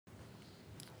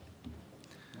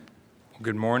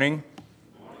Good morning.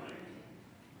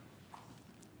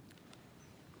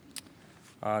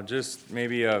 Just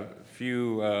maybe a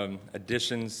few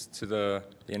additions to the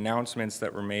announcements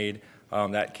that were made.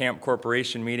 That Camp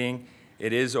Corporation meeting,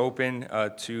 it is open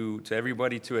to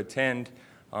everybody to attend.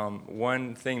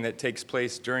 One thing that takes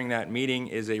place during that meeting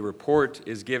is a report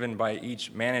is given by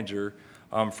each manager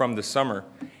from the summer.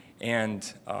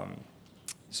 And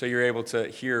so you're able to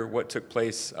hear what took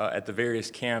place at the various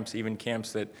camps, even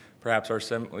camps that perhaps our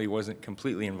assembly wasn't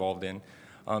completely involved in.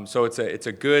 So it's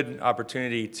a good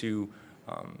opportunity to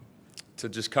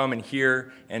just come and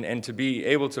hear and to be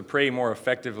able to pray more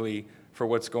effectively for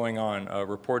what's going on.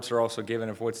 Reports are also given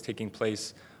of what's taking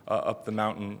place up the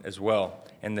mountain as well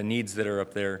and the needs that are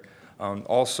up there.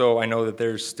 Also, I know that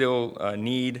there's still a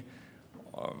need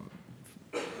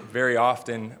very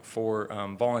often for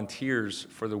volunteers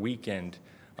for the weekend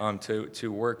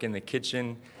to work in the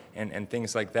kitchen and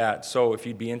things like that. So if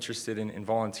you'd be interested in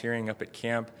volunteering up at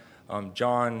camp,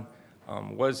 John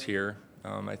was here.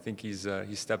 I think he's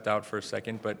stepped out for a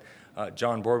second, but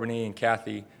John Bourbonnais and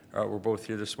Kathy were both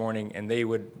here this morning, and they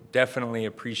would definitely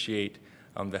appreciate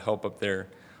the help up there.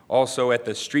 Also at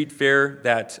the street fair,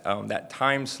 that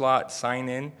time slot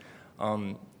sign-in,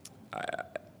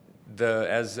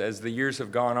 as the years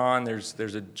have gone on,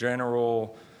 there's a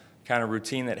general kind of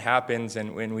routine that happens,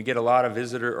 and when we get a lot of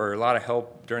visitor or a lot of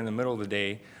help during the middle of the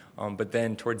day, but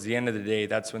then towards the end of the day,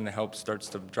 that's when the help starts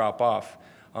to drop off.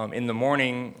 In the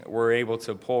morning, we're able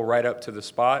to pull right up to the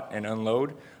spot and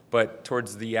unload, but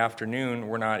towards the afternoon,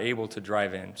 we're not able to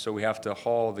drive in, so we have to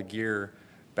haul the gear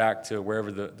back to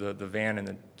wherever the van and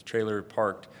the trailer are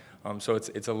parked. So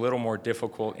it's a little more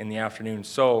difficult in the afternoon.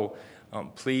 So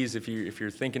please, if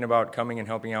you're thinking about coming and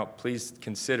helping out, please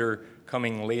consider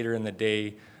coming later in the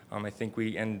day. I think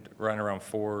we end right around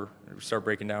 4, start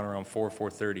breaking down around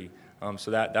 4:30. So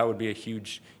that would be a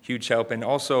huge help. And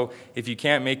also, if you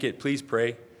can't make it, please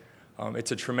pray.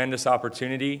 It's a tremendous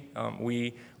opportunity.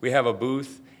 We have a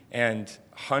booth, and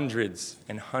hundreds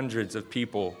of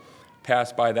people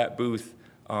pass by that booth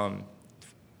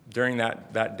during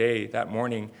that day, that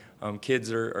morning.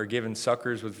 Kids are given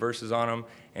suckers with verses on them,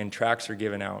 and tracts are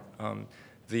given out.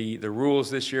 The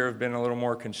rules this year have been a little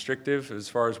more constrictive as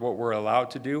far as what we're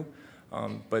allowed to do,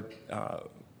 but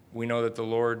we know that the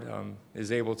Lord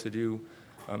is able to do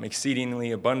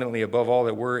exceedingly abundantly above all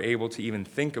that we're able to even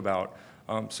think about.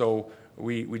 So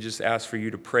we just ask for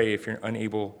you to pray if you're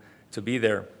unable to be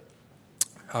there.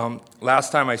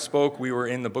 Last time I spoke, we were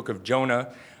in the book of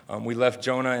Jonah. We left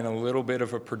Jonah in a little bit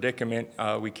of a predicament.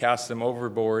 We cast him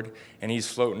overboard, and he's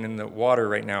floating in the water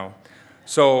right now.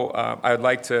 So I'd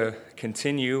like to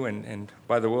continue, and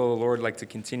by the will of the Lord, I'd like to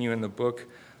continue in the book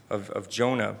of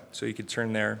Jonah. So you could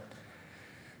turn there.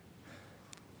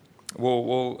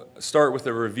 We'll start with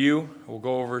a review. We'll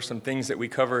go over some things that we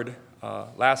covered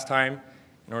last time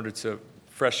in order to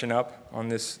freshen up on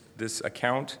this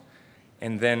account,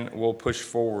 and then we'll push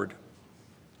forward.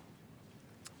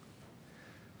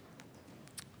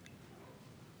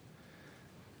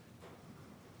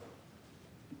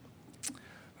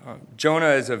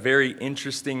 Jonah is a very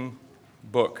interesting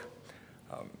book.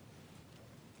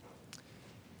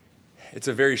 It's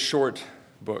a very short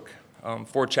book,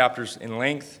 4 chapters in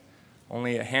length,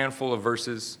 only a handful of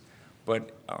verses.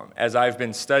 But as I've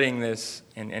been studying this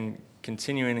and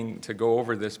continuing to go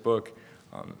over this book,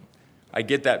 I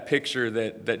get that picture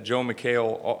that Joe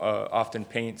McHale often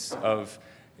paints of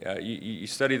you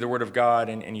study the Word of God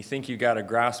and you think you got a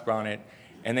grasp on it,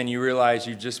 and then you realize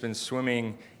you've just been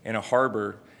swimming in a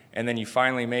harbor, and then you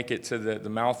finally make it to the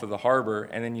mouth of the harbor,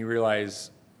 and then you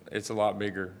realize it's a lot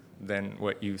bigger than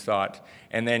what you thought.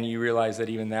 And then you realize that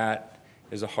even that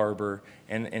is a harbor,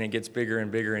 and it gets bigger and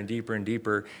bigger and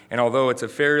deeper. And although it's a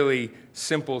fairly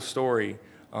simple story,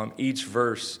 each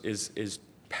verse is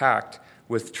packed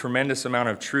with tremendous amount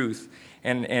of truth.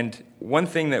 And one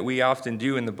thing that we often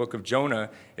do in the book of Jonah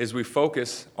is we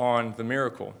focus on the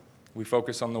miracle. We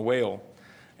focus on the whale.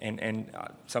 And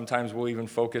sometimes we'll even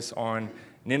focus on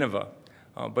Nineveh.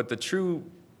 But the true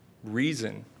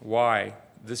reason why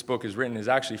this book is written is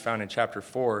actually found in chapter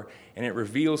 4, and it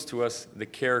reveals to us the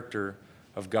character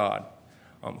of God,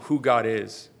 who God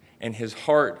is, and his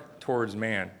heart towards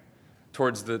man,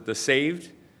 towards the saved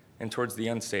and towards the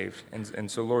unsaved. And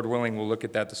so, Lord willing, we'll look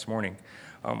at that this morning.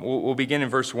 We'll begin in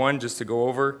verse 1 just to go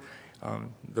over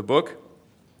the book.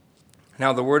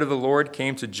 Now the word of the Lord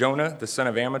came to Jonah, the son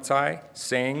of Amittai,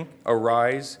 saying,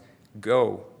 Arise,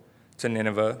 go to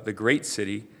Nineveh, the great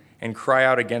city, and cry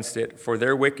out against it, for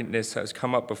their wickedness has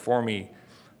come up before me.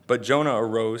 But Jonah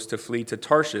arose to flee to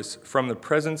Tarshish from the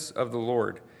presence of the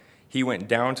Lord. He went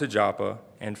down to Joppa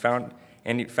and found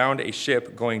and he found a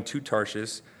ship going to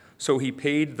Tarshish. So he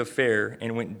paid the fare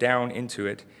and went down into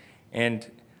it,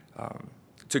 and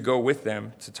to go with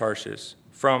them to Tarshish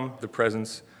from the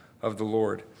presence of the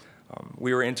Lord.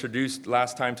 We were introduced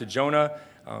last time to Jonah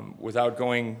without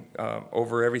going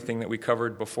over everything that we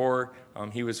covered before.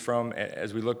 He was from,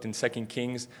 as we looked in 2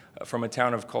 Kings, from a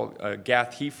town called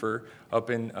Gath-Hepher up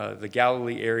in the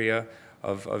Galilee area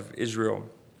of Israel.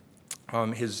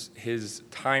 His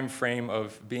time frame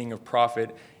of being a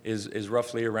prophet is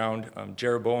roughly around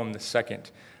Jeroboam II.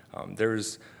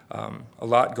 There's a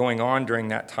lot going on during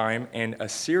that time, and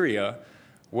Assyria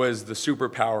was the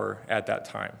superpower at that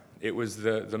time. It was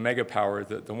the mega power,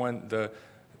 the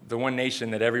one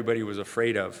nation that everybody was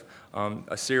afraid of.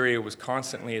 Assyria was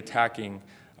constantly attacking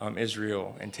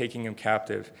Israel and taking them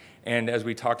captive. And as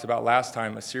we talked about last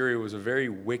time, Assyria was a very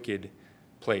wicked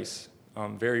place,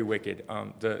 very wicked.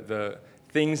 The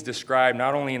things described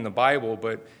not only in the Bible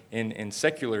but in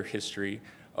secular history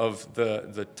of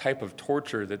the type of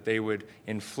torture that they would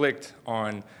inflict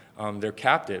on their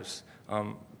captives,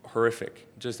 horrific,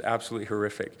 just absolutely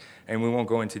horrific. And we won't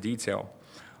go into detail.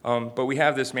 But we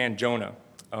have this man, Jonah.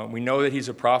 We know that he's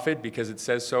a prophet because it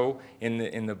says so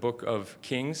in the book of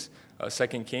Kings, 2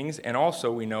 Kings. And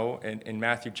also we know in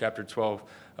Matthew chapter 12,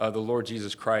 the Lord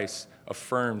Jesus Christ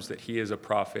affirms that he is a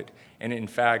prophet. And in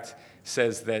fact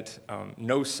says that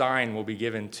no sign will be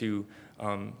given to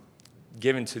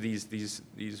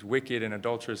these wicked and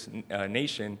adulterous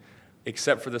nation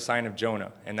except for the sign of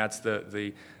Jonah. And that's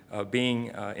the being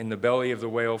in the belly of the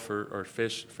whale or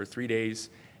fish for 3 days.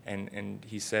 And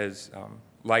he says,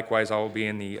 likewise, I will be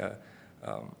in the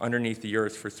underneath the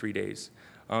earth for 3 days.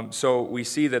 So we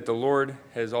see that the Lord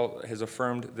has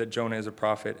affirmed that Jonah is a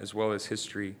prophet as well as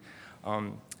history.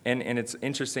 And it's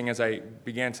interesting as I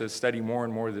began to study more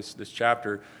and more this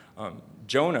chapter,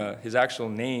 Jonah, his actual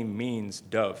name means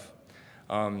dove.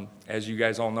 As you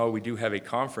guys all know, we do have a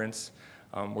conference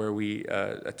where we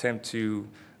attempt to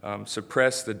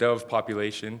suppress the dove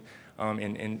population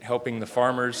in helping the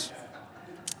farmers,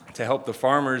 to help the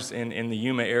farmers in the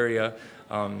Yuma area.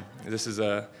 This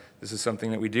is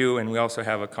something that we do, and we also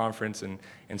have a conference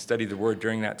and study the word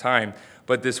during that time.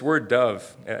 But this word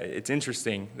dove, it's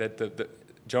interesting that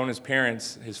Jonah's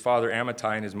parents, his father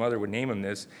Amittai and his mother would name him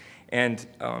this. And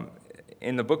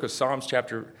in the book of Psalms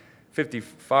chapter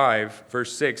 55,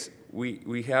 verse 6,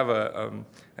 we have an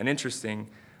interesting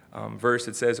verse.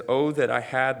 It says, "Oh, that I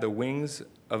had the wings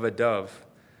of a dove,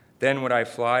 then would I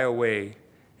fly away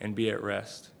and be at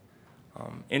rest."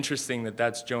 Interesting that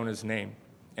that's Jonah's name.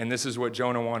 And this is what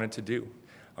Jonah wanted to do.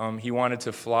 He wanted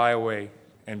to fly away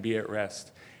and be at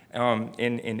rest.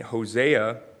 In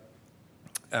Hosea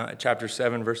chapter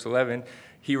 7, verse 11,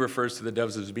 he refers to the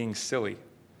doves as being silly.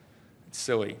 It's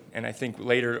silly. And I think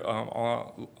later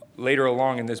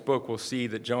along in this book, we'll see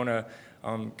that Jonah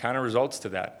kind of results to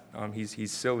that.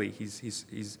 He's silly.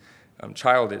 He's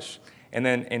childish. And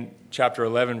then in chapter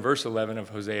 11, verse 11 of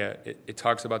Hosea, it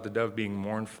talks about the dove being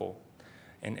mournful.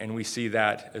 And we see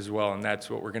that as well. And that's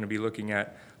what we're going to be looking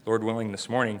at, Lord willing, this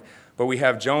morning. But we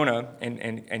have Jonah,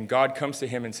 and God comes to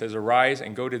him and says, "Arise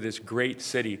and go to this great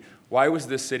city." Why was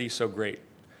this city so great?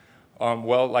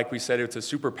 Well, like we said, it's a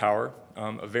superpower,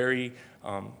 a very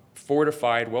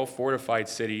fortified, well-fortified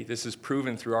city. This is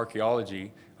proven through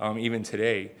archaeology even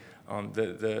today.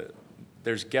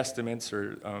 There's guesstimates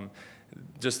or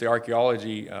just the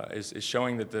archaeology is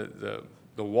showing that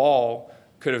the wall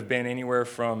could have been anywhere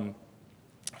from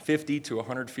 50 to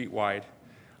 100 feet wide,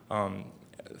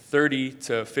 30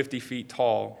 to 50 feet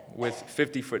tall, with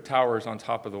 50-foot towers on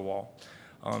top of the wall.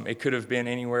 It could have been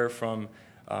anywhere from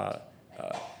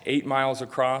 8 miles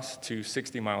across to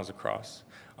 60 miles across.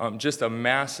 Just a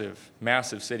massive,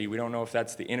 massive city. We don't know if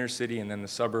that's the inner city and then the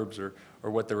suburbs or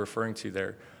what they're referring to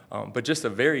there. But just a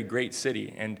very great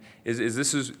city. And is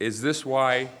this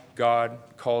why God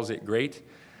calls it great?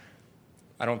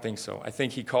 I don't think so. I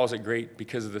think he calls it great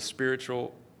because of the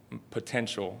spiritual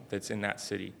potential that's in that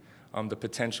city, the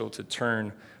potential to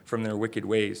turn from their wicked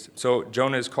ways. So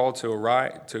Jonah is called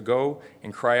to go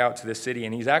and cry out to the city,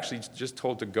 and he's actually just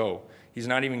told to go. He's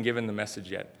not even given the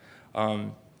message yet.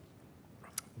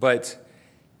 But it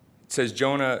says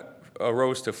Jonah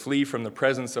arose to flee from the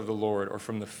presence of the Lord, or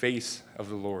from the face of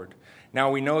the Lord. Now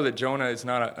we know that Jonah is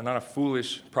not a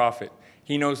foolish prophet.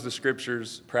 He knows the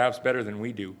scriptures perhaps better than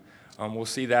we do. We'll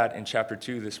see that in chapter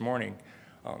 2 this morning.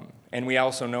 And we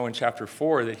also know in chapter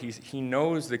 4 that he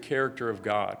knows the character of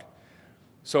God.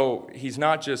 So he's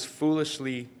not just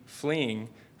foolishly fleeing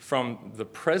from the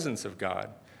presence of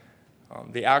God,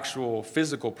 the actual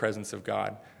physical presence of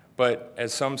God, but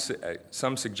as some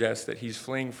suggest that he's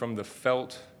fleeing from the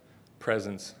felt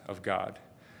presence of God.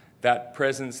 that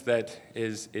presence that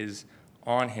is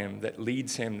on him, that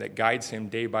leads him, that guides him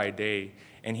day by day,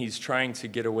 and he's trying to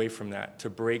get away from that, to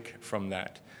break from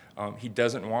that. He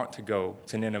doesn't want to go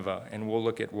to Nineveh, and we'll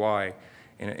look at why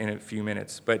in a few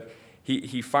minutes. But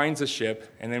he finds a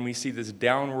ship, and then we see this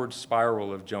downward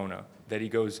spiral of Jonah, that he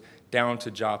goes down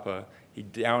to Joppa,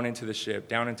 down into the ship,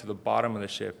 down into the bottom of the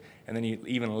ship, and then he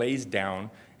even lays down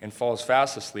and falls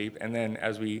fast asleep. And then,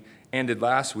 as we ended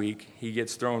last week, he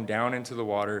gets thrown down into the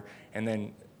water, and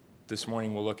then this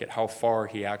morning we'll look at how far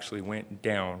he actually went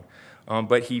down.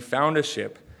 But he found a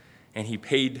ship, and he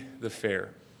paid the fare.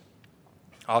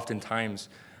 Oftentimes,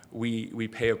 we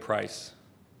pay a price.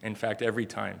 In fact, every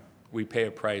time we pay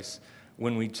a price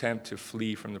when we attempt to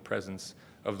flee from the presence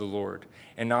of the Lord.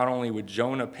 And not only would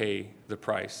Jonah pay the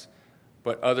price,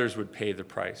 but others would pay the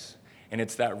price. And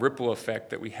it's that ripple effect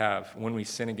that we have when we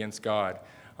sin against God.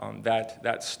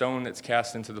 That stone that's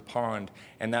cast into the pond,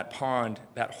 and that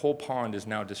whole pond is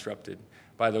now disrupted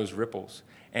by those ripples.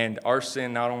 And our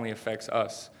sin not only affects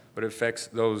us, but it affects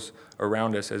those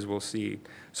around us, as we'll see.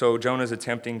 So Jonah's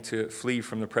attempting to flee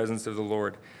from the presence of the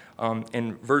Lord.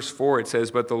 In verse 4, it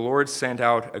says, "But the Lord sent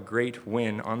out a great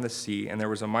wind on the sea, and there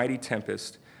was a mighty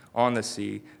tempest on the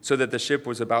sea, so that the ship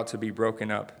was about to be broken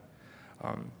up."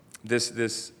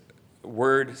 This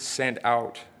word "sent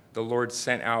out," the Lord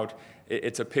sent out,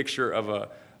 it's a picture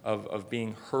of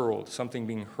being hurled, something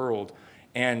being hurled.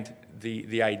 And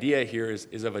the idea here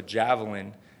is of a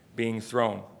javelin being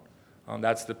thrown.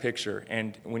 That's the picture.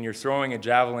 And when you're throwing a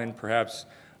javelin, perhaps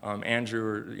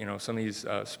Andrew or some of these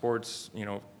sports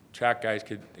track guys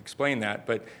could explain that.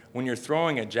 But when you're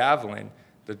throwing a javelin,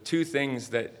 the two things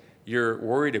that you're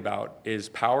worried about is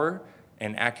power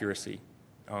and accuracy,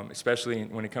 especially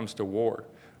when it comes to war.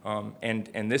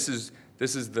 And this is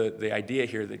the idea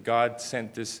here, that God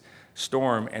sent this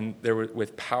storm and there was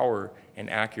with power and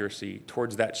accuracy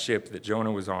towards that ship that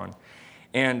Jonah was on.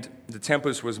 And the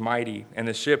tempest was mighty, and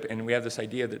the ship, and we have this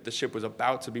idea that the ship was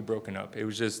about to be broken up. It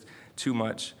was just too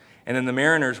much. And then the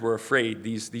mariners were afraid.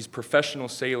 These professional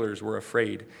sailors were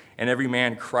afraid. And every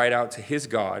man cried out to his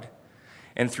God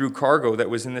and threw cargo that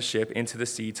was in the ship into the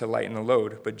sea to lighten the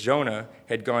load. But Jonah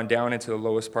had gone down into the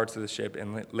lowest parts of the ship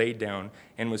and laid down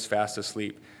and was fast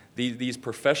asleep. These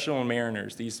professional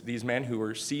mariners, these men who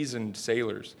were seasoned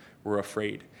sailors, were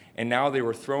afraid. And now they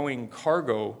were throwing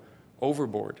cargo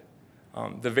overboard,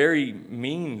 the very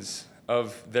means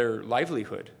of their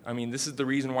livelihood. I mean, this is the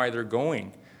reason why they're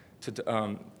going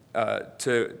to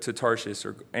Tarshish,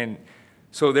 and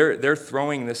so they're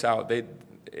throwing this out.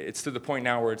 It's to the point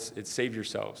now where it's save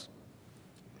yourselves.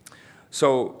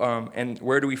 So and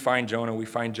where do we find Jonah? We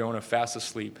find Jonah fast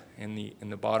asleep in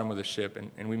the bottom of the ship,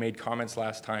 and we made comments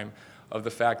last time of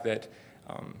the fact that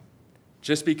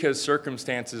just because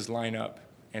circumstances line up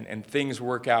and things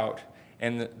work out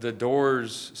and the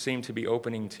doors seem to be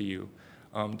opening to you,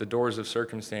 the doors of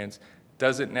circumstance,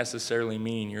 doesn't necessarily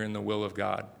mean you're in the will of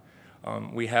God.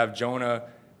 We have Jonah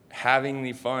having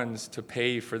the funds to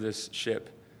pay for this ship.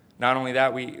 Not only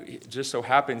that, it just so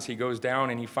happens he goes down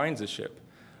and he finds a ship.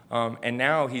 And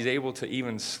now he's able to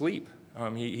even sleep.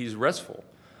 He's restful.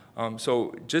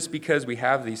 So just because we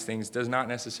have these things does not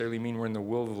necessarily mean we're in the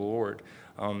will of the Lord.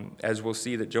 As we'll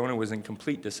see that Jonah was in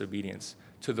complete disobedience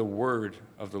to the word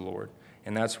of the Lord.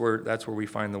 And that's where we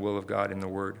find the will of God in the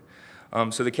word.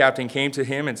 So the captain came to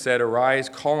him and said, "Arise,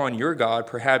 call on your God.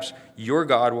 Perhaps your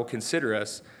God will consider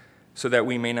us so that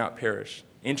we may not perish."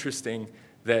 Interesting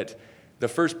that the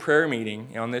first prayer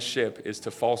meeting on this ship is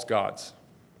to false gods.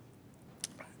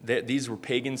 These were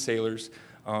pagan sailors,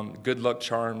 good luck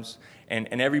charms, and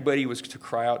everybody was to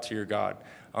cry out to your God.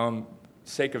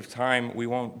 Sake of time, we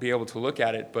won't be able to look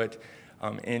at it, but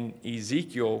in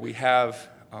Ezekiel, we have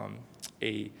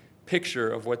a picture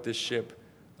of what this ship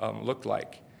looked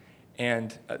like.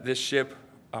 And this ship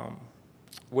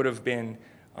would have been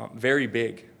very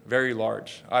big, very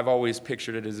large. I've always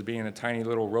pictured it as being a tiny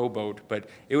little rowboat, but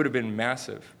it would have been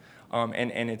massive.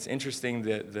 And it's interesting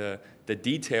the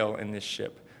detail in this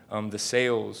ship, the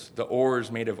sails, the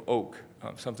oars made of oak,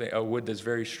 a wood that's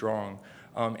very strong.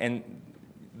 And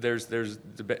there's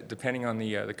depending on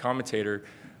the commentator,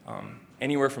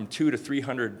 anywhere from 200 to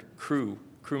 300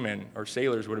 crewmen or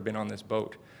sailors would have been on this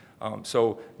boat.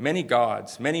 So many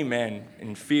gods, many men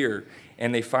in fear,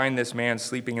 and they find this man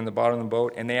sleeping in the bottom of the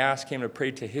boat, and they ask him to pray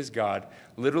to his God.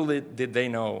 Little did they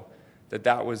know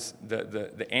that was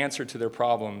the answer to their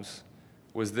problems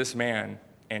was this man,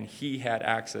 and he had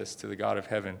access to the God of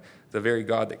heaven, the very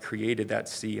God that created that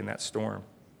sea and that storm.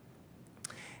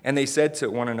 And they said to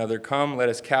one another, "Come, let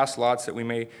us cast lots that we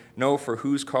may know for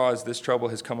whose cause this trouble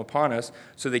has come upon us."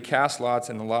 So they cast lots,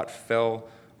 and the lot fell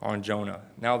on Jonah.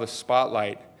 Now the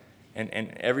spotlight And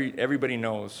everybody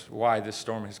knows why this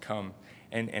storm has come,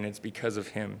 and it's because of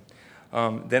him.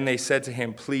 Then they said to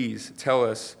him, "Please tell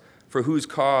us, for whose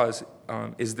cause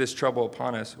is this trouble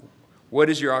upon us? What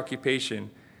is your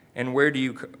occupation, and where do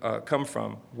you come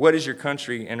from? What is your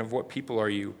country, and of what people are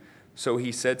you?" So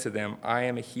he said to them, "I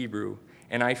am a Hebrew,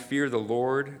 and I fear the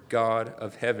Lord God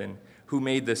of heaven, who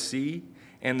made the sea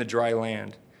and the dry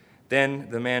land." Then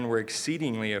the men were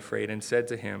exceedingly afraid and said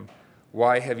to him,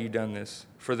 "Why have you done this?"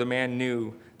 For the men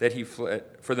knew that he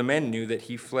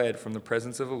fled from the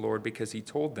presence of the Lord, because he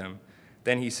told them.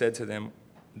 Then they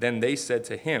said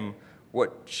to him,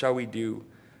 "What shall we do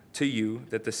to you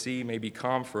that the sea may be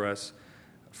calm for us?"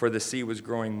 For the sea was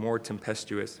growing more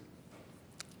tempestuous.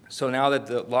 So now that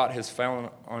the lot has fallen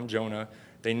on Jonah,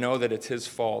 they know that it's his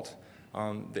fault.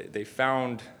 They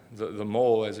found the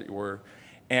mole, as it were,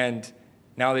 and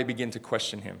now they begin to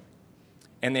question him.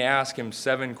 And they ask him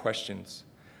 7 questions.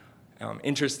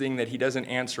 Interesting that he doesn't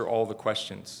answer all the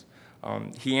questions.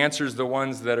 He answers the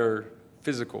ones that are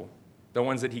physical, the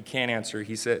ones that he can't answer.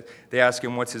 They ask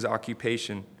him, what's his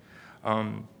occupation?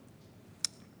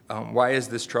 Why has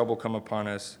this trouble come upon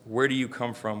us? Where do you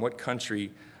come from? What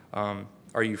country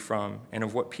are you from? And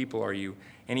of what people are you?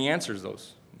 And he answers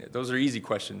those. Those are easy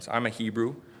questions. I'm a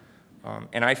Hebrew,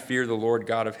 and I fear the Lord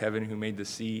God of heaven, who made the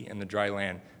sea and the dry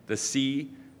land. The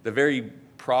sea, the very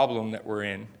problem that we're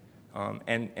in,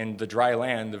 and the dry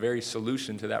land, the very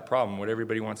solution to that problem, what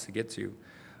everybody wants to get to.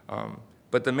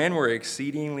 But the men were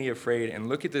exceedingly afraid, and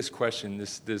look at this question,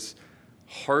 this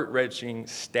heart-wrenching,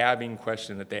 stabbing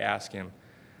question that they ask him.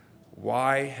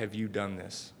 Why have you done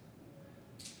this?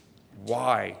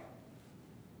 Why?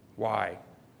 Why?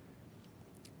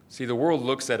 See, the world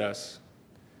looks at us,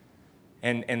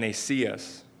 and they see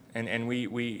us, and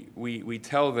we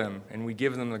tell them, and we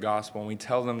give them the gospel, and we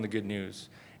tell them the good news,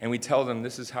 and we tell them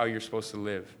this is how you're supposed to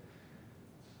live.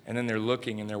 And then they're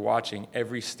looking and they're watching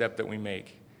every step that we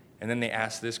make. And then they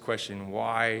ask this question,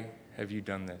 why have you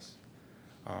done this?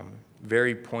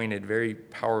 Very pointed, very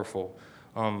powerful.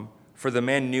 For the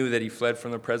men knew that he fled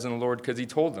from the presence of the Lord because he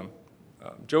told them.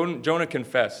 Jonah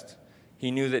confessed.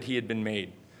 He knew that he had been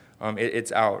made.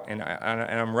 It's out. And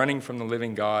I'm running from the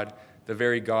living God, the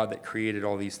very God that created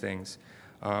all these things.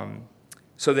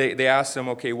 So they asked him,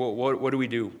 okay, well, what do we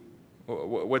do?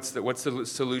 What's the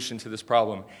solution to this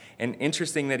problem? And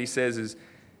interesting that he says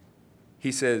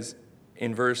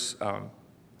in verse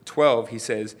 12, he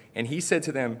says, "And he said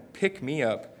to them, 'Pick me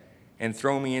up and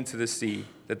throw me into the sea,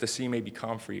 that the sea may be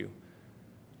calm for you.'"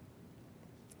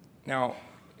 Now,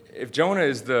 if Jonah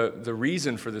is the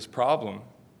reason for this problem,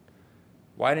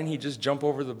 why didn't he just jump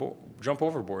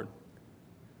overboard?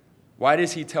 Why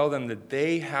does he tell them that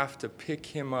they have to pick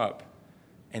him up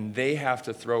and they have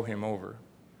to throw him over?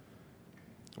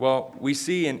 Well, we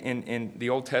see in the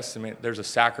Old Testament, there's a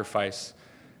sacrifice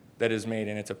that is made,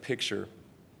 and it's a picture.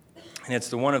 And it's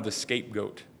the one of the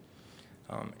scapegoat.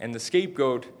 And the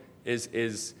scapegoat is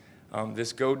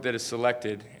this goat that is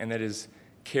selected and that is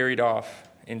carried off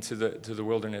into the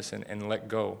wilderness and let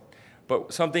go.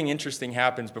 But something interesting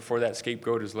happens before that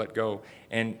scapegoat is let go,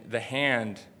 and the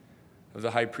hand of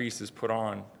the high priest is put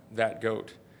on that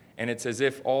goat. And it's as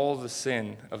if all the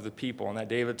sin of the people on that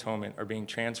Day of Atonement are being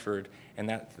transferred, and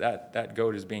that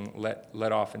goat is being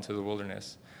let off into the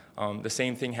wilderness. The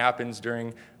same thing happens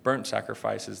during burnt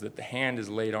sacrifices, that the hand is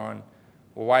laid on.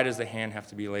 Well, why does the hand have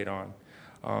to be laid on?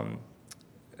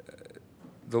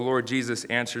 The Lord Jesus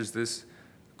answers this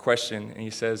question, and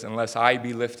he says, "Unless I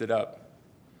be lifted up,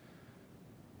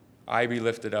 I be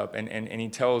lifted up." And he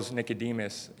tells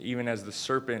Nicodemus, even as the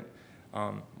serpent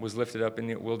was lifted up in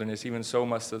the wilderness, even so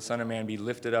must the Son of Man be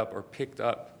lifted up or picked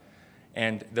up.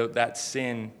 And that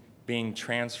sin being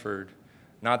transferred,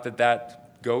 not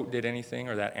that goat did anything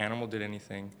or that animal did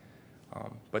anything,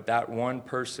 but that one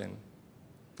person,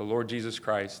 the Lord Jesus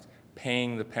Christ,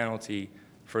 paying the penalty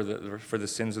for the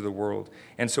sins of the world.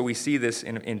 And so we see this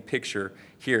in picture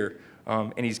here,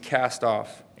 and he's cast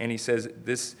off, and he says,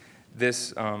 this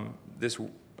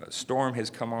storm has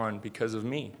come on because of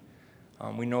me.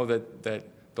 We know that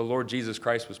the Lord Jesus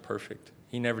Christ was perfect.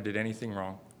 He never did anything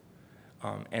wrong.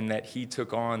 And that he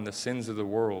took on the sins of the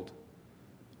world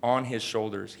on his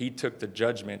shoulders. He took the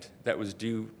judgment that was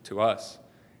due to us,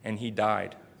 and he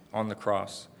died on the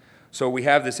cross. So we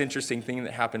have this interesting thing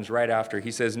that happens right after.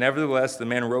 He says, "Nevertheless, the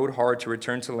men rowed hard to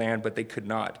return to land, but they could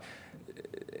not."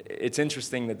 It's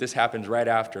interesting that this happens right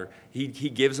after. He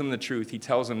gives them the truth. He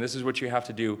tells them, this is what you have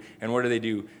to do. And what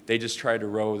do? They just try to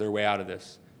row their way out of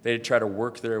this. They try to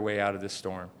work their way out of this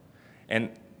storm. And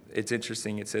it's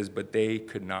interesting, it says, but they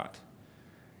could not.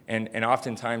 And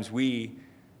oftentimes we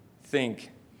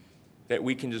think that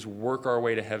we can just work our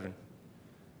way to heaven.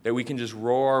 that we can just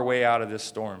row our way out of this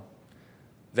storm,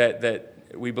 that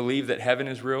we believe that heaven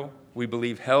is real, we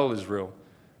believe hell is real,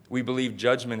 we believe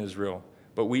judgment is real,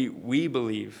 but we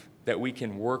believe that we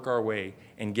can work our way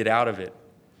and get out of it.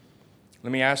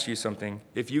 Let me ask you something.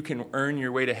 If you can earn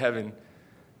your way to heaven,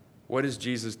 what is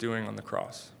Jesus doing on the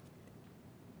cross?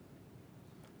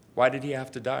 Why did he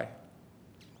have to die?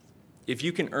 If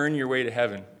you can earn your way to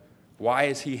heaven, why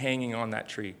is he hanging on that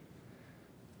tree?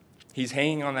 He's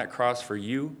hanging on that cross for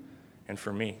you and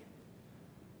for me.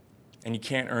 And you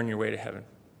can't earn your way to heaven.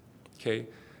 Okay?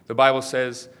 The Bible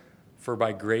says, "For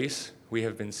by grace we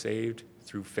have been saved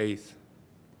through faith,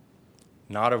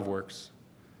 not of works."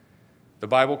 The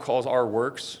Bible calls our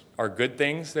works, our good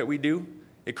things that we do,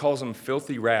 it calls them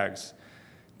filthy rags.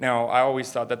 Now, I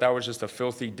always thought that was just a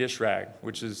filthy dish rag,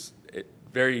 which is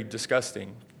very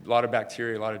disgusting. A lot of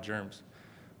bacteria, a lot of germs.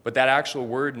 But that actual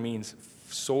word means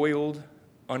soiled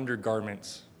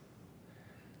undergarments.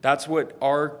 That's what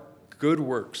our good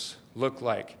works look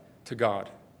like to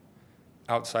God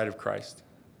outside of Christ.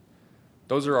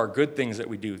 Those are our good things that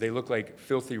we do. They look like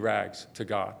filthy rags to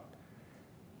God.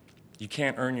 You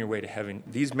can't earn your way to heaven.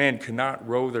 These men could not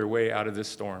row their way out of this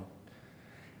storm.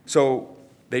 So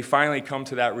they finally come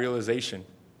to that realization.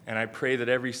 And I pray that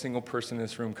every single person in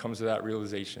this room comes to that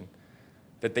realization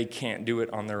that they can't do it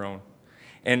on their own.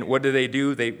 And what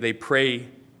do? They pray.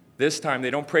 This time, they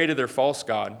don't pray to their false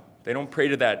god. They don't pray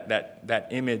to that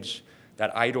image,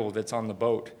 that idol that's on the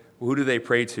boat. Who do they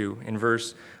pray to? In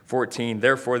verse 14,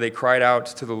 "Therefore they cried out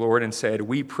to the Lord and said,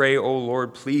 'We pray, O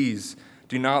Lord, please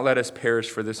do not let us perish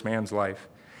for this man's life.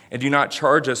 And do not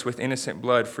charge us with innocent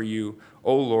blood, for you,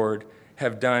 O Lord,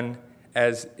 have done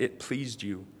as it pleased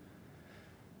you.'"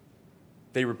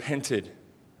 They repented.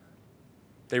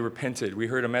 They repented. We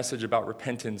heard a message about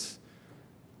repentance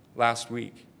last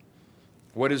week.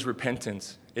 What is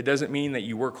repentance? It doesn't mean that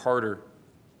you work harder.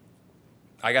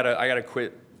 I gotta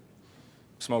quit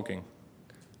smoking,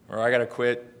 or I gotta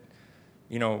quit,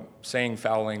 saying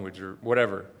foul language or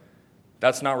whatever.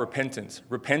 That's not repentance.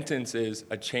 Repentance is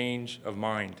a change of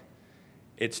mind.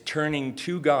 It's turning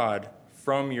to God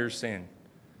from your sin.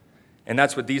 And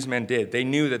that's what these men did. They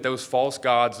knew that those false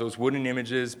gods, those wooden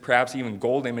images, perhaps even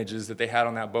gold images that they had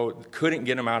on that boat, couldn't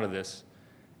get them out of this.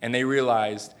 And they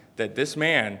realized that this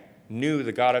man knew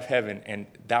the God of heaven, and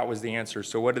that was the answer.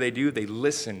 So what do? They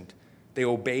listened. They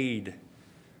obeyed.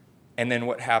 And then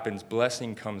what happens?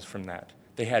 Blessing comes from that.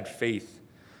 They had faith.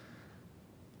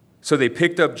 So they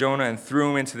picked up Jonah and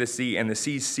threw him into the sea, and the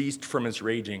sea ceased from its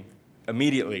raging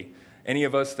immediately. Any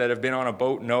of us that have been on a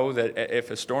boat know that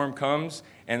if a storm comes,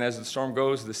 and as the storm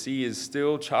goes, the sea is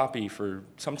still choppy for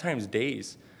sometimes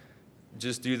days,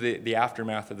 just due to the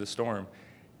aftermath of the storm.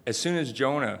 As soon as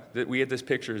we had this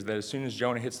picture, is that as soon as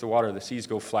Jonah hits the water, the seas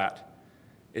go flat.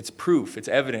 It's proof, it's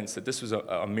evidence that this was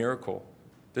a miracle.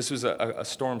 This was a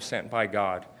storm sent by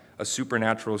God, a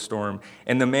supernatural storm.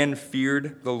 And the men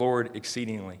feared the Lord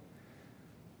exceedingly.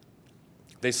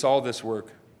 They saw this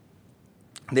work.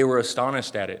 They were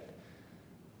astonished at it.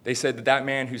 They said that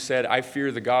man who said, "I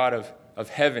fear the God of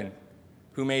heaven,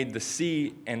 who made the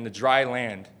sea and the dry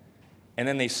land," and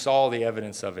then they saw the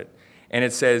evidence of it. And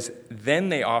it says, then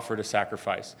they offered a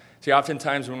sacrifice. See,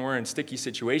 oftentimes when we're in sticky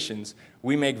situations,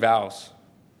 we make vows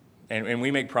and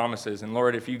we make promises. And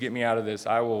Lord, if you get me out of this,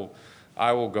 I will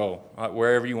go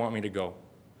wherever you want me to go.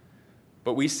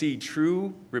 But we see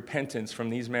true repentance from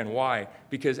these men. Why?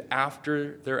 Because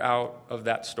after they're out of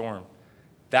that storm,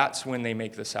 that's when they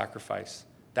make the sacrifice,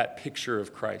 that picture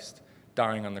of Christ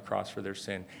dying on the cross for their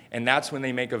sin. And that's when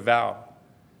they make a vow.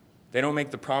 They don't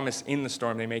make the promise in the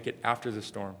storm, they make it after the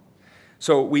storm.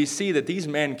 So we see that these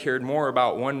men cared more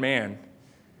about one man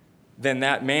than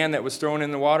that man that was thrown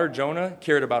in the water. Jonah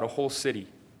cared about a whole city.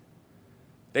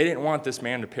 They didn't want this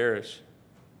man to perish.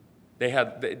 They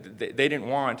didn't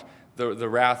want the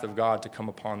wrath of God to come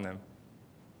upon them.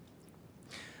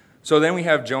 So then we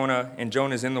have Jonah, and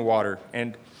Jonah's in the water.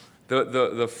 And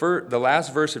the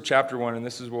last verse of chapter 1, and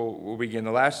this is where we'll begin.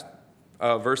 The last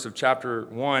verse of chapter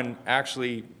 1,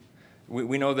 actually,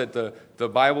 we know that the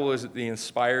Bible is the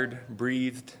inspired,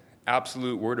 breathed,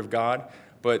 absolute Word of God.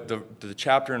 But the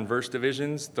chapter and verse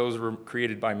divisions, those were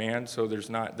created by man, so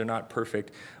they're not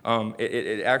perfect.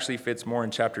 It actually fits more in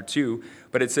chapter 2.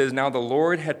 But it says, "Now the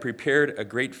Lord had prepared a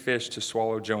great fish to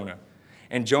swallow Jonah.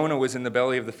 And Jonah was in the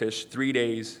belly of the fish 3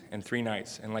 days and 3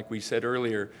 nights." And like we said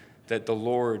earlier, that the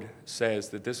Lord says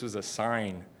that this was a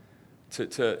sign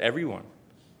to everyone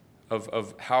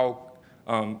of how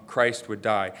Christ would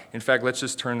die. In fact, let's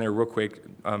just turn there real quick.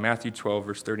 Matthew 12,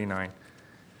 verse 39.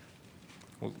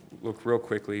 We'll look real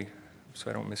quickly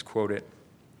so I don't misquote it.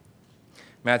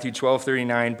 Matthew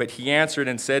 12:39, "But he answered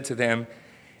and said to them,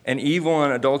 An evil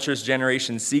and adulterous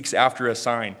generation seeks after a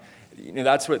sign.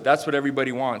 That's what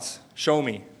everybody wants. Show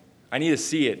me. I need to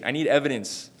see it. I need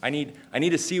evidence. I need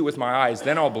to see it with my eyes.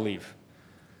 Then I'll believe.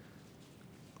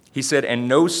 He said, and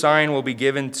no sign will be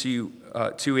given to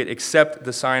it except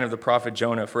the sign of the prophet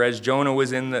Jonah. For as Jonah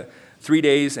was in the 3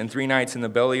 days and 3 nights in the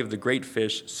belly of the great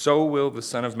fish, so will the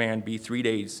Son of Man be 3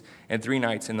 days and 3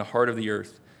 nights in the heart of the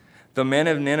earth. The men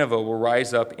of Nineveh will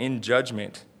rise up in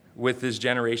judgment with this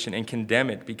generation and condemn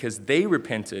it, because they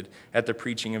repented at the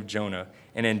preaching of Jonah,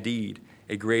 and indeed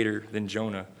a greater than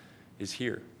Jonah is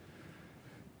here.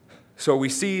 So we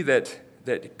see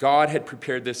that God had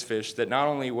prepared this fish, that not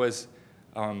only was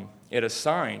it a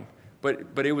sign,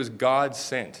 but it was God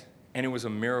sent, and it was a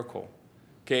miracle.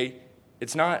 Okay?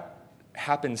 It's not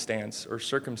happenstance or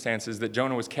circumstances that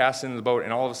Jonah was cast into the boat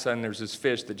and all of a sudden there's this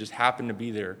fish that just happened to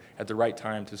be there at the right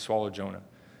time to swallow Jonah.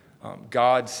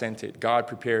 God sent it. God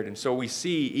prepared. And so we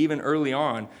see, even early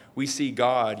on, we see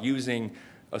God using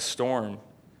a storm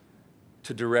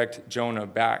to direct Jonah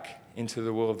back into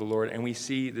the will of the Lord. And we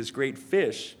see this great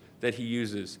fish that he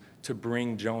uses to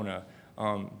bring Jonah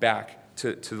back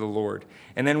to the Lord.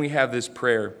 And then we have this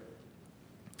prayer.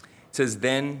 It says,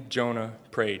 then Jonah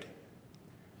prayed.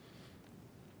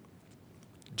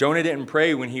 Jonah didn't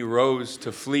pray when he rose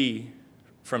to flee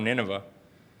from Nineveh.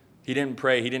 He didn't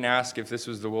pray. He didn't ask if this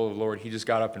was the will of the Lord. He just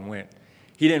got up and went.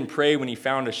 He didn't pray when he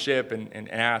found a ship and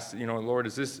asked, Lord,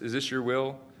 is this your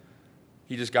will?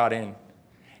 He just got in.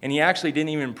 And he actually didn't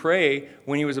even pray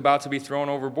when he was about to be thrown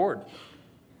overboard.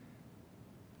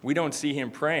 We don't see him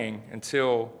praying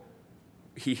until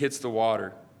he hits the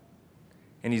water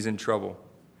and he's in trouble.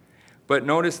 But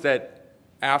notice that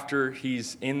after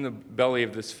he's in the belly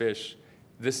of this fish,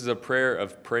 this is a prayer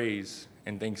of praise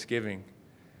and thanksgiving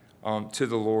to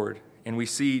the Lord. And we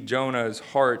see Jonah's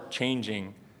heart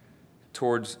changing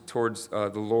towards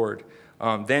the Lord.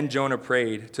 Then Jonah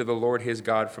prayed to the Lord his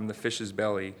God from the fish's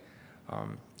belly.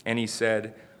 And he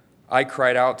said, I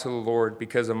cried out to the Lord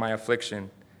because of my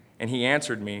affliction, and he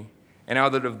answered me. And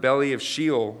out of the belly of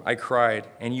Sheol I cried,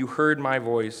 and you heard my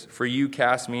voice, for you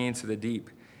cast me into the deep,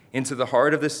 into the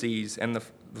heart of the seas, and the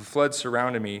floods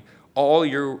surrounded me. All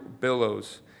your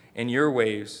billows and your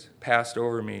waves passed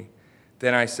over me.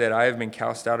 Then I said, I have been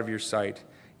cast out of your sight,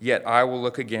 yet I will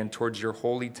look again towards your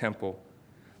holy temple.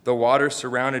 The waters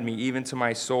surrounded me, even to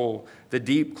my soul. The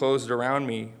deep closed around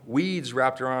me. Weeds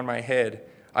wrapped around my head.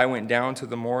 I went down to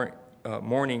the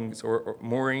moorings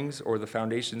or the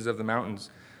foundations of the mountains.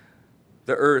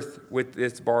 The earth with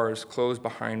its bars closed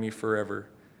behind me forever.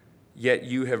 Yet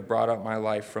you have brought up my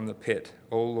life from the pit,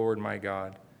 O Lord my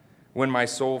God. When my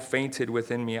soul fainted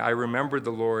within me, I remembered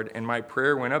the Lord, and my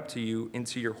prayer went up to you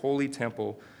into your holy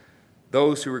temple.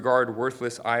 Those who regard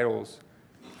worthless idols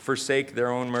forsake their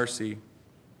own mercy.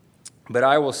 But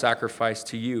I will sacrifice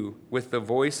to you. With the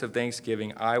voice of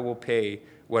thanksgiving, I will pay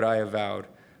what I have vowed.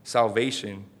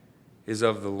 Salvation is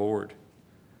of the Lord.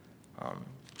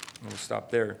 We'll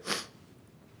stop there.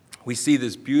 We see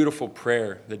this beautiful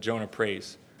prayer that Jonah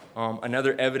prays.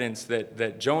 Another evidence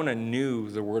that Jonah knew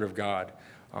the word of God.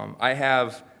 I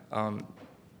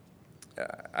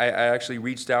actually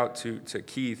reached out to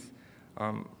Keith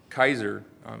Kaiser.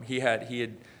 He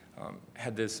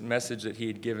had this message that he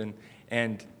had given,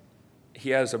 and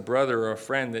he has a brother or a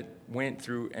friend that went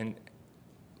through and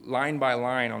line by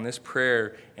line on this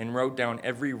prayer and wrote down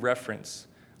every reference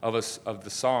of the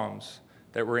Psalms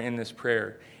that were in this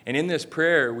prayer. And in this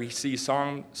prayer, we see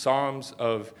Psalms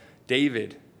of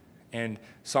David and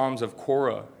Psalms of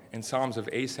Korah and Psalms of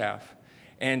Asaph.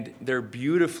 And they're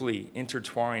beautifully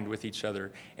intertwined with each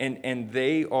other. And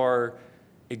they are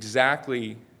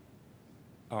exactly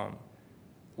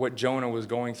what Jonah was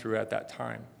going through at that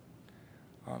time.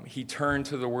 He turned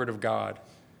to the Word of God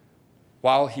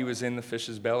while he was in the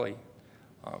fish's belly.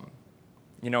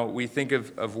 We think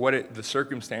of what the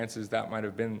circumstances that might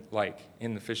have been like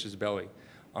in the fish's belly.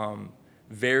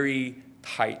 Very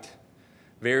tight,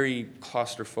 very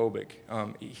claustrophobic.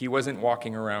 He wasn't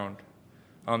walking around.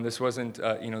 This wasn't,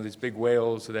 these big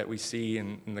whales that we see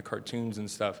in the cartoons and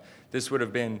stuff. This would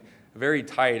have been very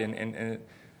tight, and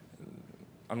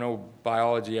I'm no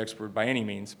biology expert by any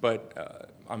means, but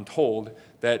I'm told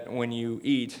that when you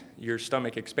eat, your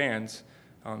stomach expands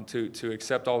to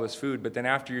accept all this food, but then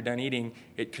after you're done eating,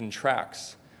 it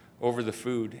contracts over the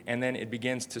food, and then it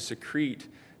begins to secrete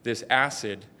this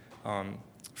acid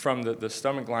from the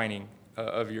stomach lining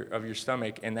of your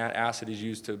stomach, and that acid is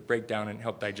used to break down and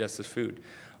help digest the food.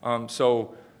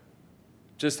 So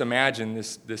just imagine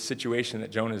this situation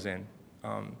that Jonah's in.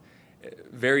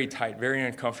 Very tight, very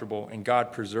uncomfortable, and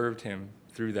God preserved him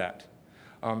through that.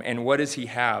 And what does he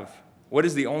have What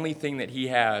is the only thing that he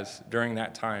has during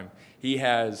that time? He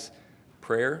has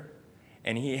prayer,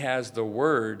 and he has the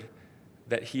word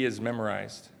that he has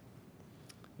memorized.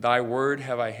 Thy word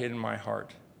have I hid in my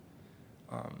heart.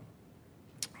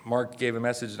 Mark gave a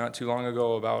message not too long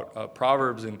ago about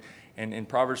Proverbs, and in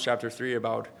Proverbs chapter 3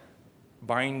 about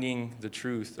binding the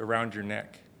truth around your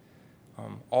neck.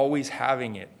 Always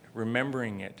having it,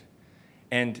 remembering it.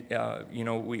 And,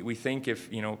 we think if,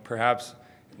 perhaps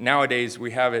nowadays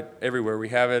we have it everywhere. We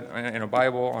have it in a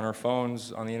Bible, on our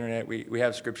phones, on the internet. We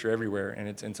have Scripture everywhere, and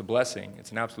it's a blessing.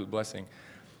 It's an absolute blessing.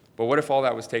 But what if all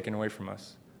that was taken away from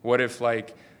us? What if,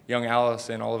 like young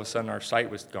Allison, all of a sudden our sight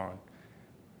was gone,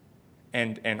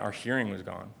 and our hearing was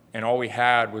gone, and all we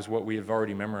had was what we have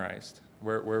already memorized?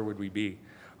 Where would we be?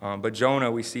 But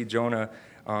Jonah, we see Jonah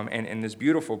and this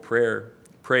beautiful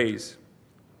praise.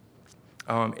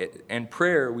 And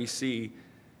prayer, we see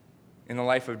in the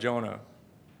life of Jonah,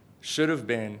 should have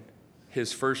been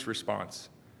his first response,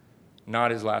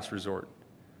 not his last resort.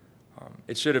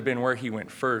 It should have been where he went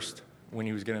first when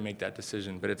he was going to make that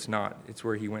decision, but it's not. It's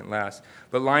where he went last.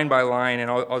 But line by line,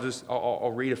 and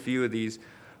I'll read a few of these.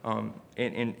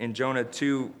 In Jonah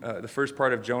 2, the first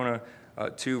part of Jonah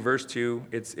 2, verse 2,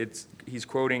 he's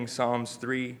quoting Psalms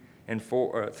 3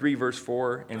 verse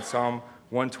 4 and Psalm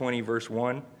 120 verse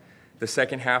 1. The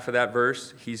second half of that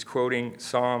verse, he's quoting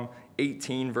Psalm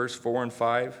 18 verse 4 and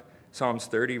 5, Psalms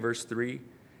 30 verse 3.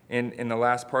 In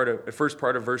the first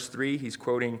part of verse 3, he's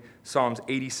quoting Psalms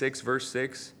 86 verse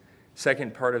 6.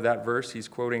 Second part of that verse, he's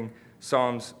quoting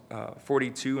Psalms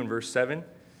 42 and verse 7.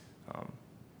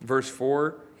 Verse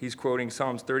 4, he's quoting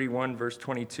Psalms 31 verse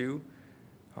 22.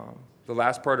 The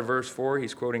last part of verse 4,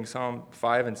 he's quoting Psalm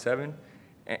 5 and 7.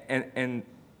 And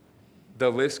the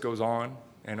list goes on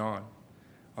and on.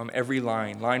 Every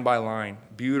line by line,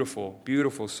 beautiful,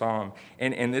 beautiful psalm.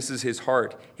 And this is his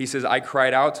heart. He says, I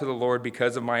cried out to the Lord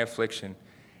because of my affliction,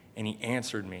 and he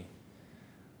answered me.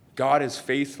 God is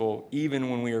faithful even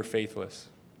when we are faithless.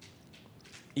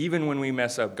 Even when we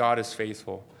mess up, God is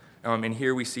faithful. And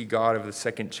here we see God of the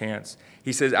second chance.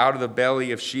 He says, out of the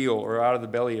belly of Sheol, or out of the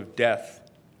belly of death,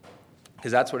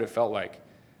 because that's what it felt like.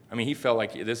 I mean, he felt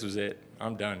like this was it.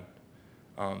 I'm done.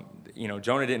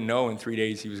 Jonah didn't know in 3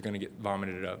 days he was going to get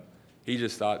vomited up. He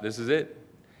just thought, this is it.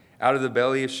 Out of the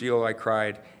belly of Sheol I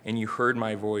cried, and you heard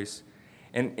my voice.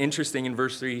 And interesting, in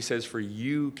verse 3, he says, for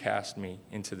you cast me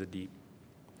into the deep.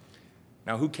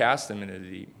 Now, who cast him into the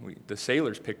deep? The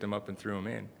sailors picked him up and threw him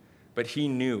in. But he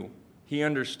knew, he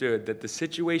understood that the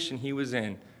situation he was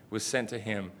in was sent to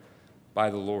him by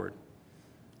the Lord.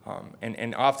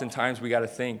 And oftentimes we got to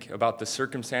think about the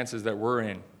circumstances that we're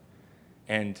in.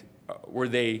 And were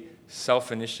they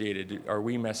self-initiated? Are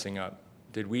we messing up?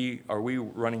 Are we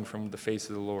running from the face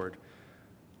of the Lord?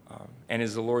 And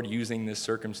is the Lord using this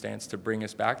circumstance to bring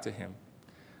us back to him?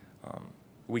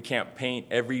 We can't paint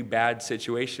every bad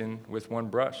situation with one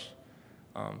brush.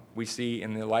 We see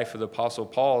in the life of the Apostle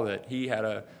Paul that he had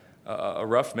a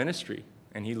rough ministry,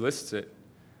 and he lists it.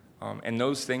 And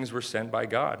those things were sent by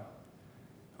God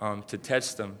to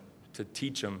test them, to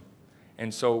teach them.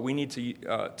 And so we need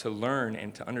to learn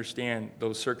and to understand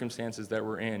those circumstances that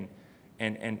we're in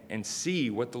and see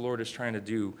what the Lord is trying to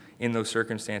do in those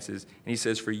circumstances. And he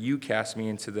says, for you cast me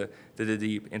into the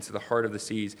deep, into the heart of the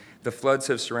seas. The floods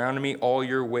have surrounded me, all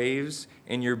your waves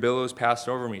and your billows passed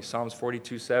over me. Psalms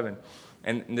 42:7.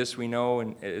 And this we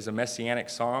know is a messianic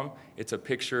psalm. It's a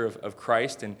picture of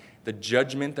Christ and the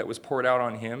judgment that was poured out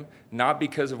on him, not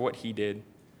because of what he did,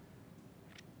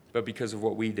 but because of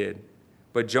what we did.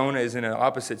 But Jonah is in an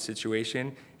opposite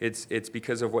situation. It's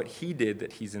because of what he did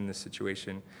that he's in this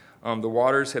situation. The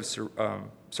waters have,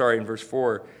 in verse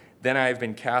 4, then I have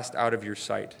been cast out of your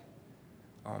sight.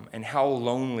 And how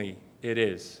lonely it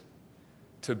is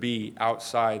to be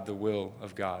outside the will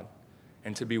of God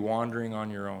and to be wandering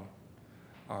on your own,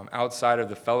 outside of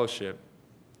the fellowship,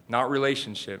 not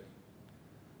relationship.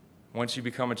 Once you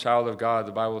become a child of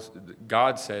God,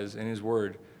 God says in his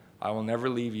word, I will never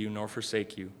leave you nor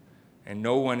forsake you. And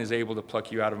no one is able to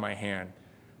pluck you out of my hand.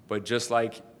 But just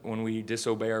like when we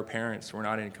disobey our parents, we're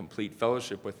not in complete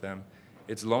fellowship with them.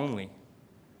 It's lonely.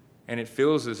 And it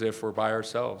feels as if we're by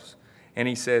ourselves. And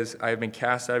he says, I have been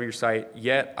cast out of your sight,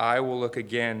 yet I will look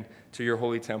again to your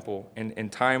holy temple.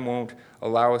 And time won't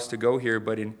allow us to go here,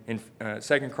 but in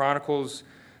 2 Chronicles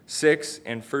 6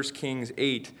 and 1 Kings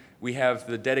 8, we have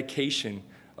the dedication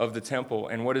of the temple.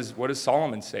 And what does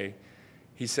Solomon say?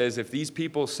 He says, if these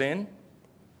people sin,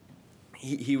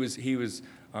 he was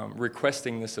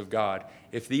requesting this of God.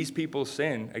 If these people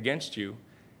sin against you,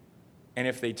 and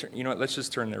if they turn, let's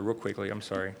just turn there real quickly. I'm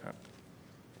sorry.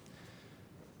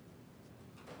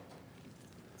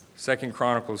 2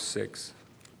 Chronicles 6.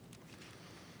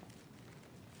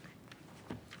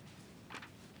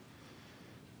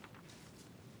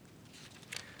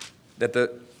 That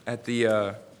the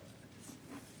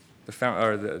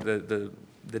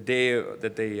day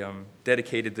that they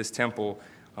dedicated this temple,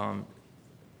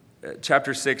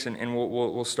 chapter 6, and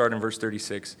we'll start in verse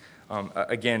 36.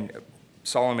 Again,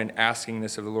 Solomon asking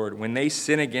this of the Lord. When they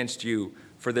sin against you,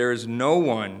 for there is no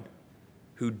one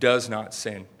who does not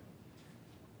sin.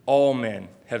 All men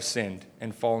have sinned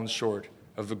and fallen short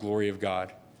of the glory of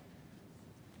God.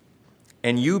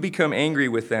 And you become angry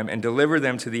with them and deliver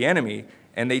them to the enemy,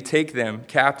 and they take them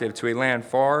captive to a land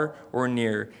far or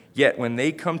near. Yet when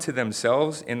they come to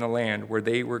themselves in the land where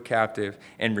they were captive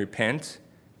and repent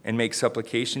and make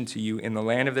supplication to you in the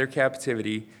land of their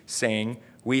captivity, saying,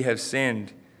 we have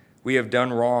sinned, we have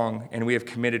done wrong, and we have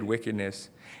committed wickedness.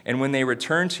 And when they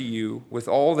return to you with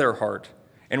all their heart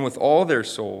and with all their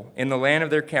soul in the land of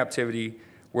their captivity,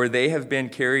 where they have been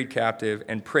carried captive,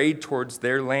 and prayed towards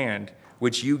their land,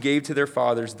 which you gave to their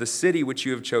fathers, the city which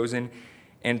you have chosen,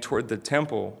 and toward the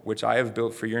temple which I have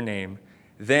built for your name,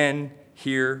 then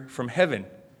hear from heaven.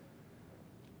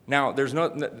 Now, this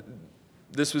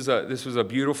was a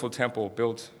beautiful temple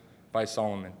built by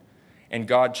Solomon, and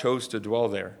God chose to dwell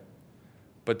there.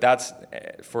 But that's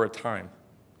for a time.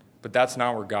 But that's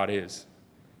not where God is.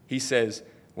 He says,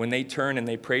 when they turn and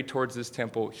they pray towards this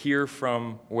temple, hear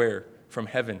from where? From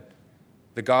heaven,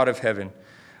 the God of heaven.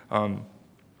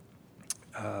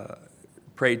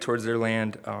 Pray towards their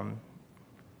land.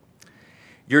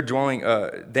 Your dwelling,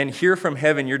 then hear from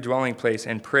heaven your dwelling place,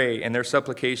 and pray and their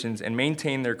supplications, and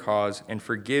maintain their cause, and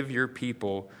forgive your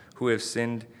people who have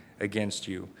sinned against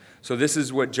you. So this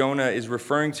is what Jonah is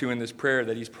referring to in this prayer,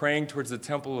 that he's praying towards the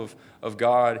temple of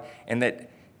God, and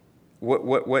that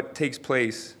what takes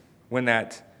place when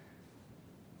that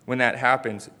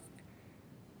happens,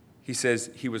 he says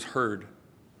he was heard.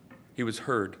 He was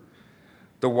heard.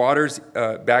 The waters,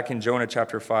 back in Jonah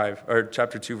chapter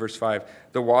 2, verse 5,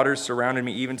 the waters surrounded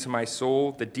me even to my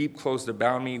soul. The deep closed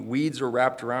about me. Weeds were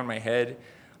wrapped around my head.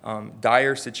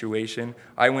 Dire situation.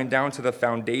 I went down to the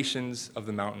foundations of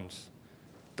the mountains.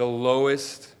 The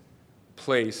lowest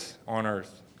place on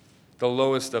earth. The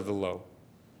lowest of the low.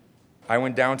 I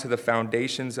went down to the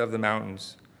foundations of the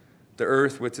mountains. The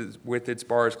earth with its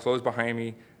bars closed behind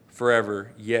me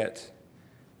forever. Yet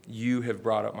you have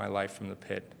brought up my life from the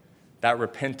pit. That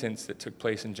repentance that took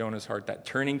place in Jonah's heart, that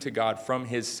turning to God from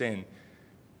his sin,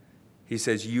 he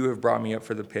says, you have brought me up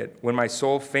from the pit. When my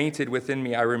soul fainted within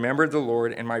me, I remembered the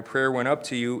Lord, and my prayer went up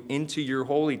to you into your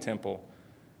holy temple.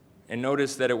 And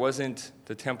notice that it wasn't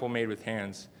the temple made with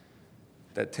hands,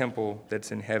 that temple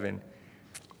that's in heaven.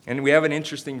 And we have an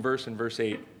interesting verse in verse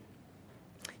 8.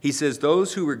 He says,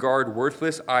 those who regard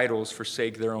worthless idols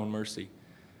forsake their own mercy.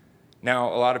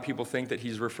 Now, a lot of people think that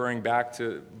he's referring back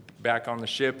on the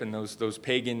ship and those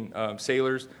pagan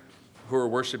sailors who are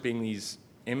worshiping these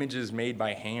images made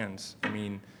by hands. I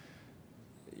mean,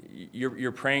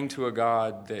 you're praying to a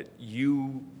God that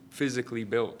you physically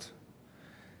built.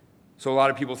 So a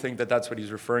lot of people think that that's what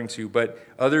he's referring to. But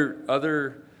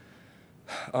other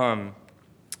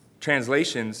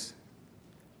translations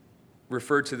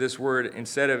refer to this word,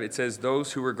 instead of, it says,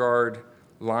 those who regard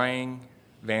lying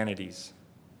vanities.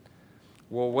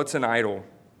 Well, what's an idol?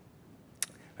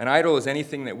 An idol is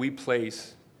anything that we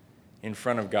place in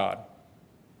front of God.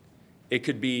 It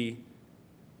could be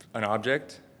an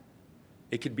object.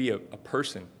 It could be a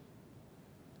person.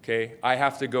 Okay? I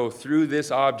have to go through this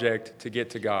object to get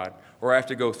to God, or I have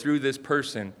to go through this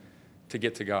person to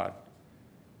get to God.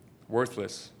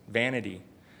 Worthless, vanity.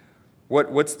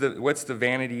 What's the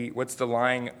vanity? What's the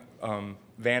lying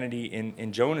vanity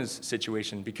in Jonah's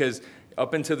situation? Because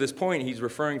up until this point, he's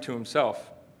referring to himself.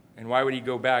 And why would he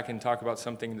go back and talk about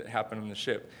something that happened on the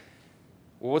ship?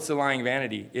 Well, what's the lying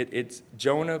vanity? It's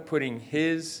Jonah putting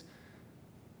his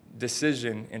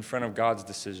decision in front of God's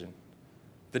decision.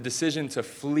 The decision to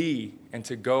flee and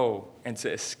to go and to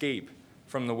escape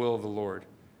from the will of the Lord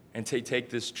and to take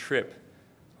this trip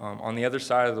on the other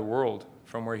side of the world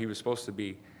from where he was supposed to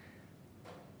be.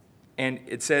 And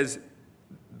it says,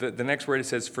 the next word, it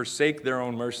says, forsake their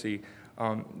own mercy.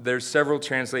 There's several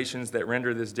translations that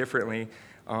render this differently.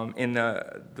 In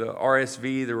the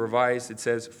RSV, the Revised, it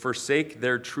says, forsake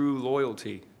their true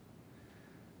loyalty.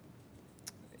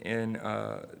 In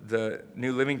the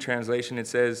New Living Translation, it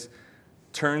says,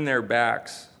 turn their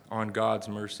backs on God's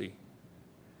mercy.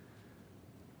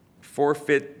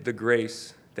 Forfeit the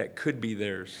grace that could be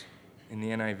theirs in the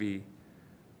NIV.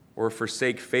 Or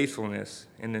forsake faithfulness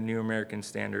in the New American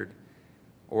Standard.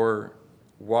 Or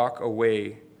walk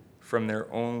away from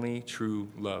their only true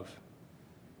love.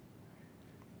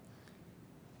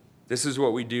 This is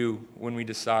what we do when we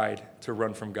decide to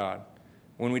run from God.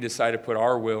 When we decide to put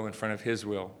our will in front of his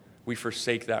will, we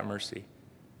forsake that mercy.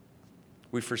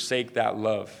 We forsake that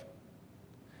love.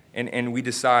 And we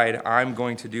decide, I'm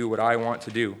going to do what I want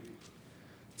to do.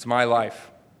 It's my life.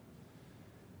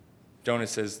 Jonah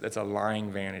says that's a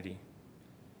lying vanity.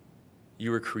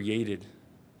 You were created,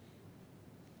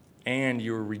 and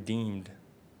you were redeemed.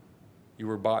 You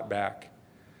were bought back.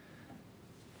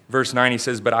 Verse 9, he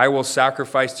says, but I will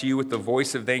sacrifice to you with the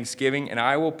voice of thanksgiving, and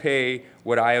I will pay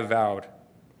what I have vowed.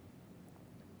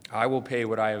 I will pay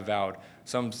what I have vowed.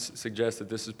 Some suggest that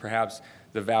this is perhaps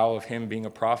the vow of him being a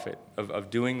prophet, of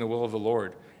doing the will of the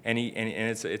Lord. And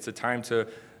it's a time to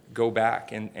go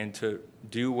back and to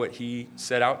do what he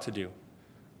set out to do.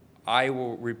 I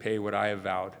will repay what I have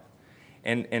vowed.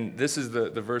 And this is the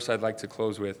verse I'd like to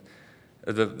close with,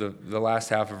 the last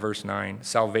half of verse 9.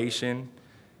 Salvation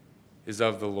is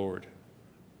of the Lord.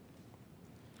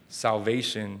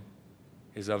 Salvation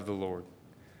is of the Lord.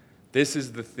 This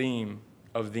is the theme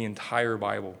of the entire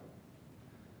Bible.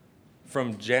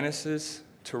 From Genesis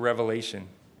to Revelation,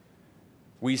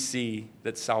 we see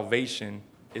that salvation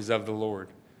is of the Lord.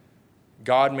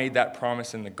 God made that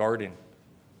promise in the garden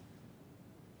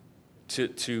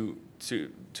to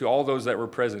all those that were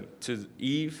present, to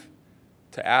Eve,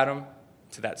 to Adam,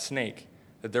 to that snake,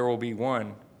 that there will be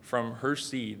one from her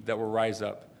seed that will rise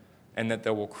up and that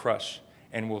they will crush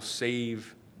and will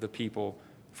save the people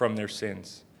from their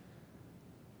sins.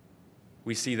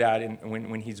 We see that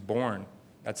when he's born.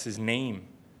 That's his name.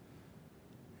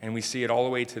 And we see it all the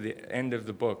way to the end of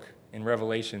the book in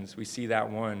Revelations. We see that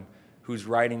one who's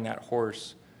riding that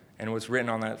horse. And what's written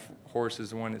on that horse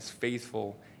is the one that's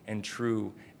faithful and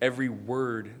true. Every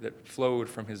word that flowed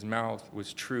from his mouth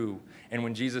was true. And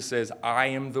when Jesus says, I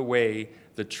am the way,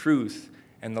 the truth,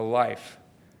 and the life,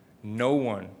 no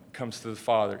one comes to the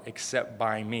Father except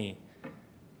by me.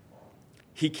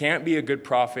 He can't be a good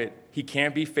prophet, he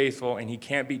can't be faithful, and he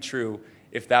can't be true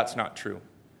if that's not true.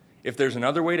 If there's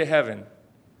another way to heaven,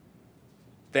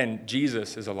 then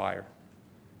Jesus is a liar.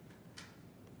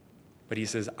 But he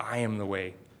says, I am the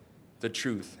way, the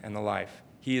truth, and the life.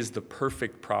 He is the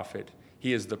perfect prophet.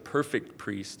 He is the perfect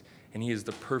priest, and he is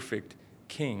the perfect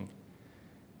king.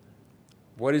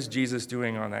 What is Jesus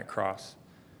doing on that cross?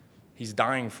 He's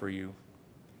dying for you.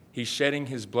 He's shedding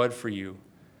his blood for you.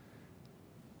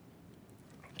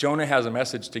 Jonah has a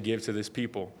message to give to this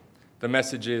people. The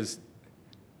message is,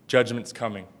 judgment's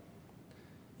coming.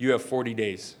 You have 40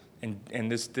 days,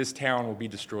 and this town will be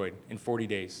destroyed in 40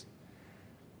 days.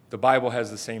 The Bible has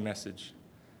the same message.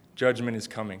 Judgment is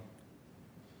coming.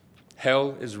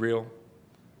 Hell is real.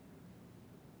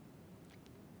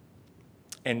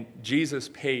 And Jesus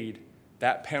paid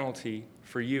that penalty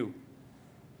for you.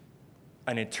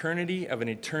 An eternity of an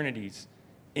eternities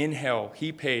in hell,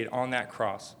 he paid on that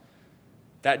cross.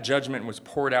 That judgment was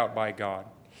poured out by God.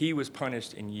 He was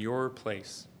punished in your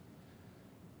place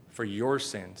for your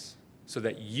sins so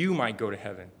that you might go to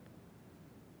heaven.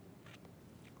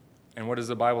 And what does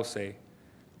the Bible say? It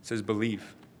says,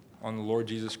 believe on the Lord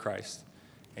Jesus Christ,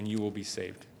 and you will be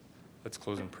saved. Let's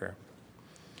close in prayer.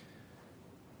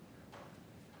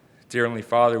 Dear Heavenly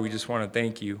Father, we just want to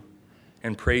thank you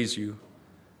and praise you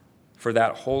for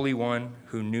that Holy One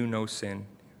who knew no sin,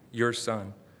 your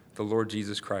Son, the Lord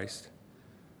Jesus Christ.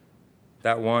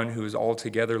 That one who is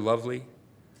altogether lovely,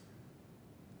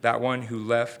 that one who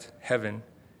left heaven,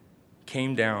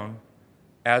 came down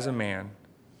as a man,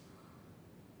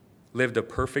 lived a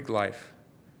perfect life,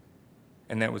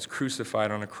 and that was crucified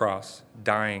on a cross,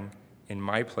 dying in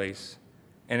my place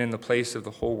and in the place of the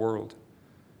whole world.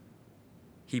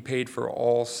 He paid for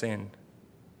all sin.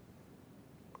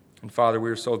 And Father, we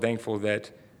are so thankful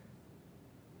that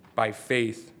by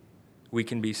faith we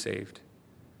can be saved.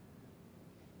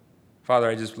 Father,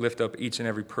 I just lift up each and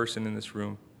every person in this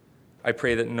room. I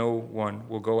pray that no one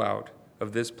will go out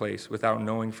of this place without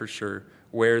knowing for sure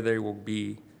where they will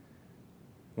be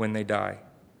when they die.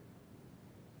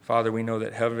 Father, we know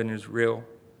that heaven is real,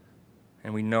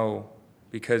 and we know,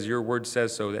 because your word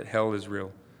says so, that hell is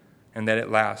real, and that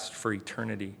it lasts for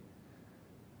eternity.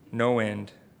 No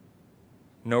end,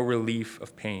 no relief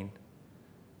of pain.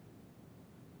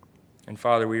 And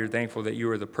Father, we are thankful that you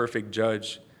are the perfect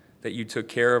judge, that you took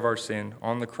care of our sin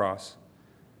on the cross,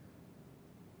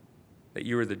 that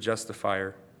you are the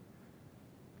justifier,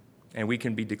 and we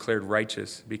can be declared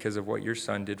righteous because of what your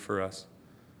Son did for us.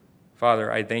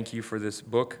 Father, I thank you for this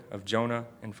book of Jonah,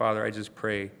 and Father, I just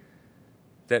pray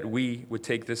that we would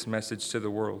take this message to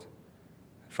the world.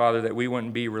 Father, that we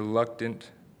wouldn't be reluctant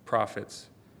prophets,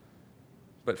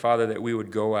 but Father, that we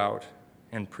would go out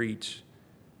and preach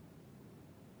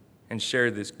and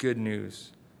share this good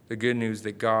news the good news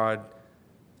that God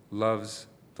loves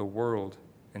the world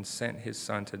and sent his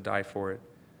Son to die for it.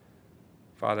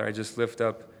 Father, I just lift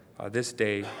up this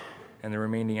day and the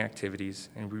remaining activities,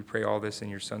 and we pray all this in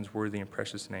your Son's worthy and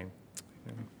precious name.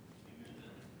 Amen.